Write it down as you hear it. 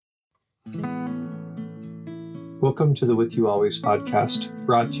Welcome to the With You Always podcast,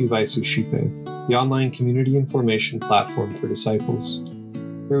 brought to you by Suscipe, the online community and formation platform for disciples.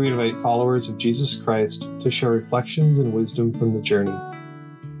 Here we invite followers of Jesus Christ to share reflections and wisdom from the journey.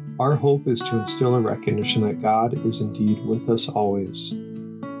 Our hope is to instill a recognition that God is indeed with us always.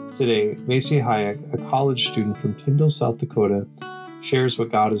 Today, Macy Hayek, a college student from Tyndall, South Dakota, shares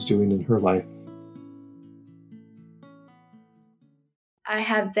what God is doing in her life. I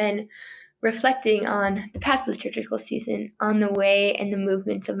have been reflecting on the past liturgical season, on the way and the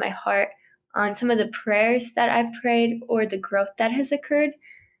movements of my heart, on some of the prayers that I've prayed or the growth that has occurred.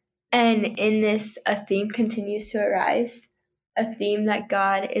 And in this, a theme continues to arise, a theme that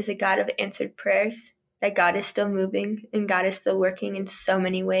God is a God of answered prayers, that God is still moving and God is still working in so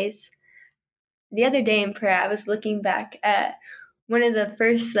many ways. The other day in prayer, I was looking back at one of the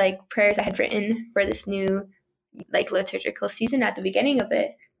first prayers I had written for this new liturgical season at the beginning of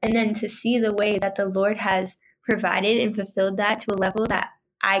it. And then to see the way that the Lord has provided and fulfilled that to a level that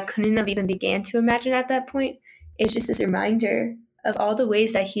I couldn't have even began to imagine at that point is just this reminder of all the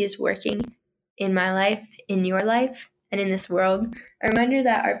ways that He is working in my life, in your life, and in this world. A reminder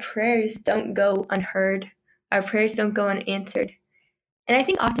that our prayers don't go unheard. Our prayers don't go unanswered. And I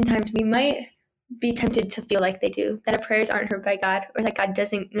think oftentimes we might be tempted to feel like they do, that our prayers aren't heard by God, or that God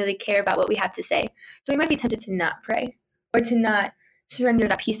doesn't really care about what we have to say. So we might be tempted to not pray, or to not surrender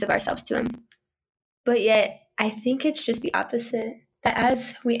that piece of ourselves to Him. But yet, I think it's just the opposite, that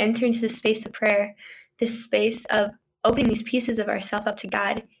as we enter into this space of prayer, this space of opening these pieces of ourselves up to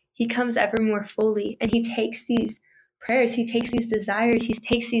God, He comes ever more fully, and He takes these prayers, He takes these desires, He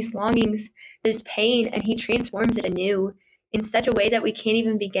takes these longings, this pain, and He transforms it anew in such a way that we can't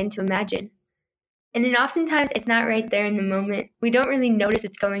even begin to imagine. And then oftentimes it's not right there in the moment. We don't really notice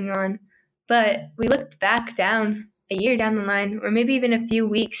it's going on, but we look back down a year down the line, or maybe even a few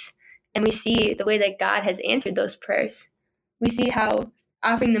weeks, and we see the way that God has answered those prayers. We see how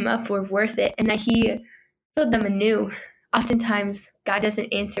offering them up were worth it, and that He filled them anew. Oftentimes, God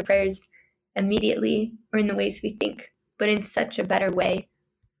doesn't answer prayers immediately or in the ways we think, but in such a better way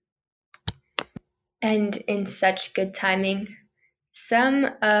and in such good timing. Some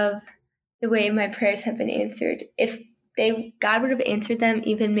of the way my prayers have been answered, if God would have answered them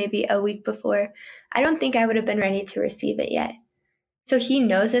even maybe a week before, I don't think I would have been ready to receive it yet. So He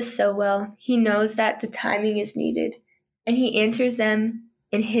knows us so well. He knows that the timing is needed, and He answers them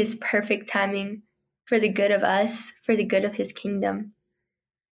in His perfect timing for the good of us, for the good of His kingdom.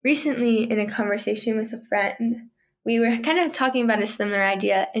 Recently, in a conversation with a friend, we were kind of talking about a similar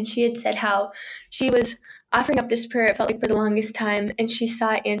idea, and she had said how she was offering up this prayer, it felt like, for the longest time, and she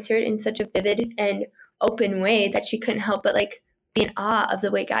saw it answered in such a vivid and open way that she couldn't help but be in awe of the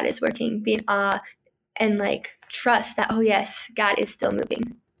way God is working, be in awe and trust that, oh yes, God is still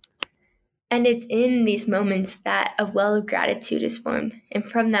moving. And it's in these moments that a well of gratitude is formed, and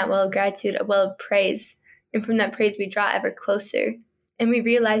from that well of gratitude, a well of praise, and from that praise we draw ever closer, and we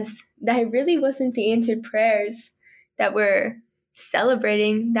realize that it really wasn't the answered prayers that we're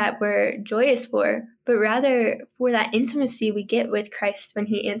celebrating, that we're joyous for, but rather for that intimacy we get with Christ when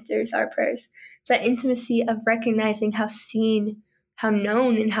He answers our prayers. That intimacy of recognizing how seen, how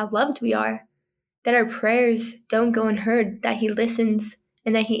known, and how loved we are. That our prayers don't go unheard, that He listens,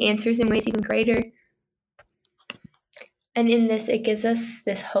 and that He answers in ways even greater. And in this, it gives us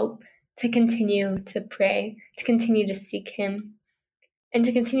this hope to continue to pray, to continue to seek Him, and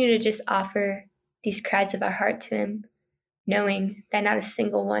to continue to just offer these cries of our heart to Him, knowing that not a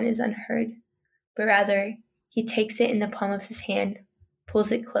single one is unheard, but rather He takes it in the palm of His hand,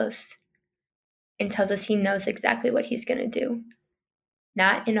 pulls it close, and tells us He knows exactly what He's going to do.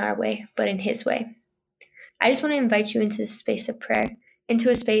 Not in our way, but in His way. I just want to invite you into this space of prayer,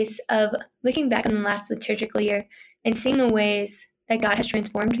 into a space of looking back on the last liturgical year and seeing the ways that God has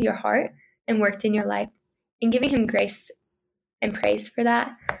transformed your heart and worked in your life, and giving Him grace and praise for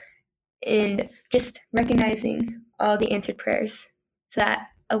that, and just recognizing all the answered prayers so that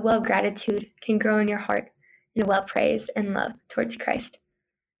a well of gratitude can grow in your heart, and a well of praise and love towards Christ.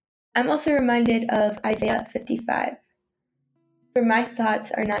 I'm also reminded of Isaiah 55. For my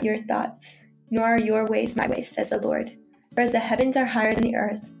thoughts are not your thoughts, nor are your ways my ways, says the Lord. For as the heavens are higher than the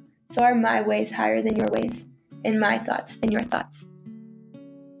earth, so are my ways higher than your ways, and my thoughts than your thoughts.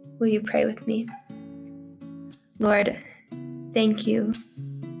 Will you pray with me? Lord, thank you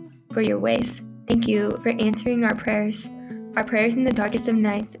for your ways. Thank you for answering our prayers in the darkest of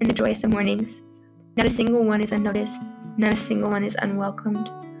nights and the joyous of mornings. Not a single one is unnoticed, not a single one is unwelcomed.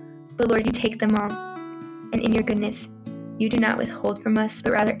 But Lord, you take them all, and in your goodness, you do not withhold from us,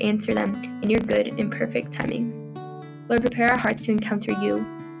 but rather answer them in your good and perfect timing. Lord, prepare our hearts to encounter you.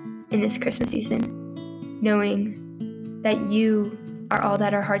 in this Christmas season, knowing that you are all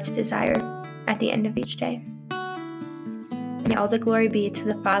that our hearts desire at the end of each day. May all the glory be to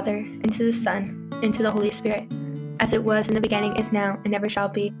the Father, and to the Son, and to the Holy Spirit, as it was in the beginning, is now, and ever shall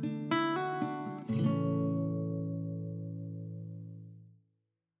be.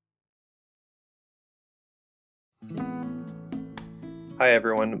 Hi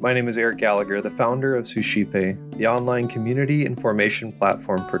everyone, my name is Eric Gallagher, the founder of Suscipe, the online community and formation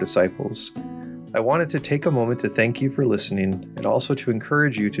platform for disciples. I wanted to take a moment to thank you for listening and also to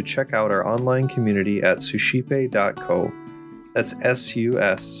encourage you to check out our online community at suscipe.co. That's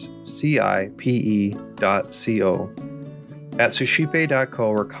suscipe.co. At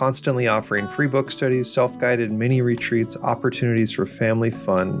suscipe.co, we're constantly offering free book studies, self-guided mini retreats, opportunities for family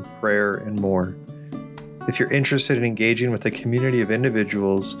fun, prayer, and more. If you're interested in engaging with a community of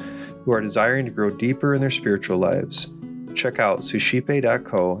individuals who are desiring to grow deeper in their spiritual lives, check out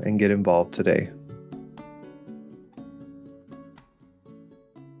suscipe.co and get involved today.